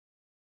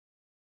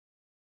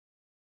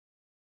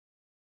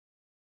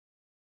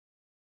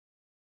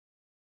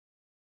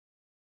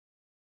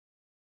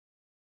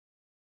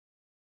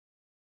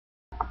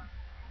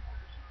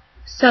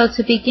So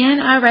to begin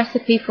our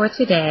recipe for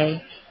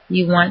today,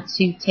 you want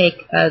to take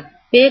a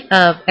bit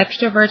of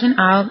extra virgin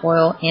olive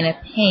oil in a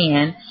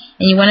pan,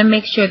 and you want to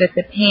make sure that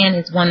the pan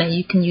is one that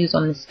you can use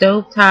on the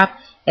stove top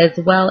as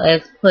well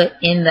as put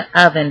in the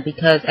oven,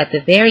 because at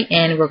the very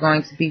end we're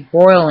going to be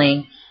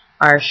broiling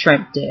our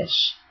shrimp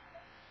dish.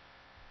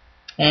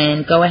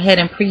 And go ahead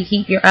and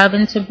preheat your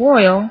oven to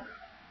broil.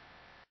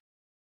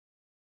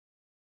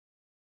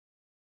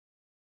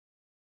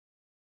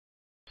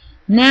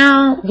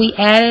 Now we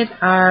added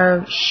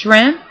our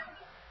shrimp,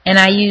 and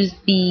I used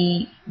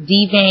the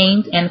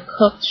deveined and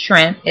cooked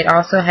shrimp. It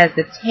also has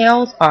the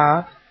tails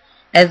off,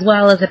 as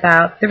well as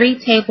about 3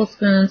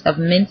 tablespoons of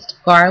minced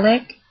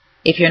garlic.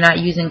 If you're not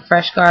using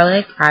fresh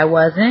garlic, I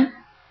wasn't.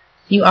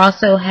 You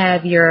also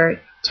have your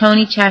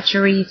Tony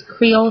Chachere's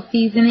Creole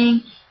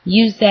Seasoning.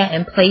 Use that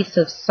in place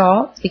of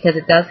salt because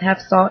it does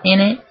have salt in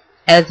it,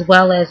 as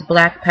well as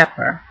black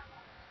pepper.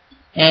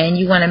 And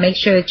you want to make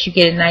sure that you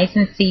get it nice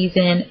and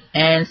seasoned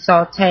and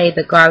saute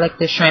the garlic,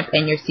 the shrimp,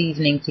 and your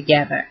seasoning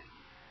together.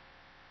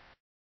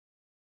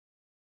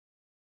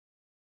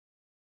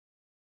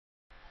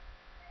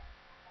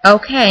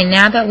 Okay,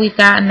 now that we've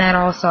gotten that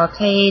all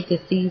sauteed, the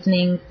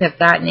seasonings have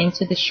gotten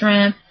into the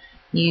shrimp,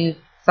 you've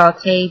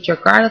sauteed your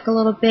garlic a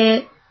little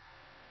bit,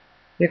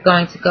 you're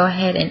going to go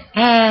ahead and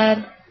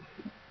add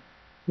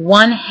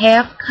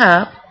 1/2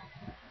 cup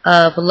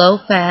of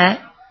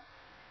low-fat,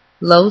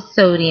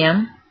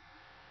 low-sodium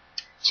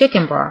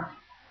chicken broth.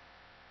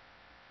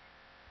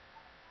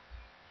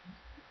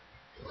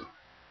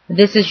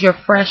 This is your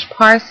fresh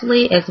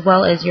parsley as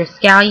well as your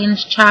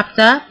scallions chopped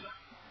up.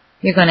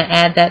 You're going to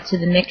add that to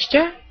the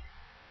mixture,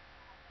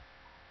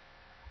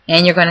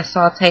 and you're going to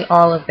saute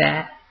all of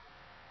that.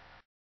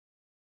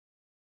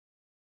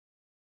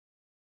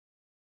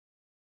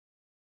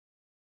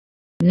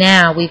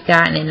 Now we've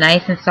gotten it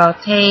nice and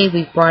sauteed.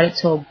 We've brought it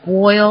to a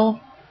boil.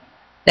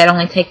 That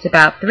only takes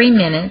about 3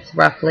 minutes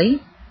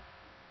roughly.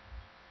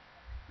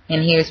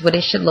 And here's what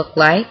it should look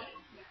like.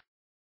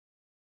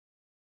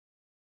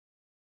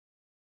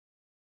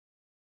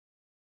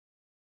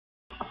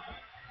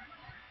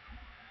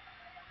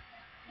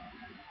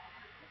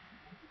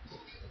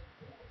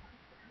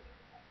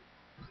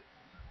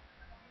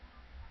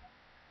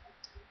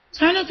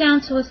 Turn it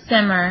down to a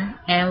simmer,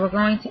 and we're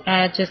going to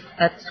add just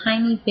a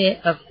tiny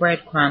bit of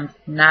breadcrumbs.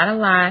 Not a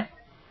lot,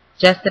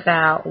 just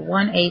about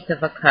 1/8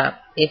 of a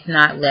cup, if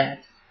not less.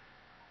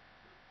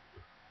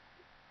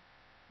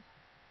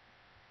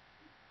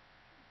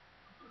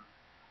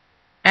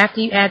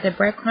 After you add the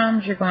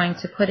breadcrumbs, you're going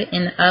to put it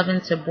in the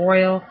oven to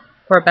broil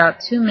for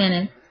about 2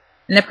 minutes.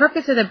 And the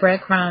purpose of the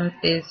breadcrumbs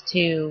is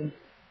to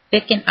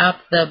thicken up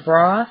the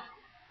broth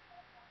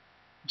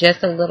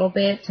just a little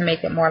bit to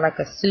make it more like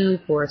a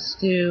soup or a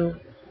stew.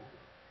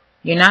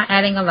 You're not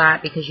adding a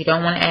lot because you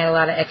don't want to add a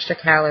lot of extra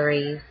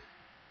calories.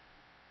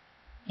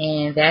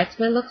 And that's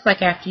what it looks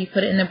like after you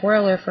put it in the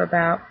broiler for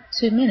about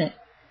 2 minutes.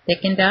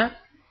 Thickened up.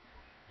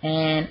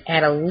 And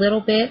add a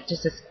little bit,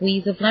 just a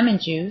squeeze of lemon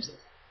juice.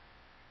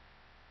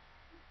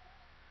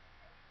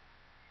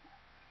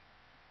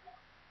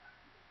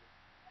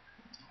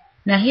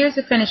 Now here's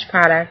the finished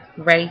product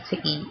ready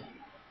to eat.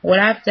 What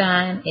I've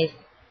done is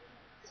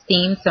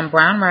steamed some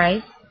brown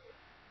rice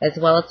as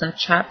well as some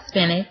chopped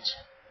spinach.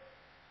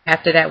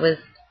 After that was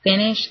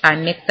finished, I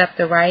mixed up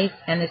the rice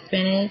and the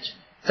spinach.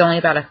 It's only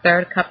about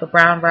 1/3 cup of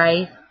brown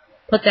rice.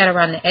 Put that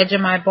around the edge of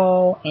my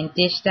bowl and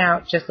dished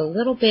out just a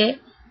little bit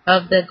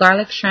of the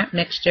garlic shrimp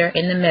mixture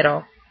in the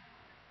middle.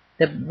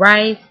 The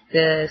rice,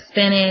 the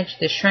spinach,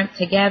 the shrimp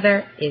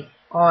together is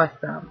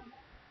awesome.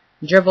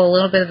 Dribble a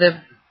little bit of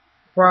the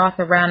broth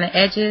around the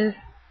edges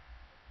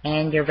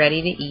and you're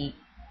ready to eat.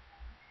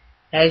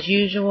 As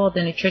usual,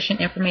 the nutrition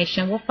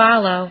information will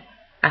follow.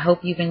 I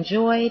hope you've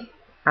enjoyed.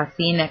 I'll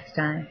see you next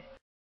time.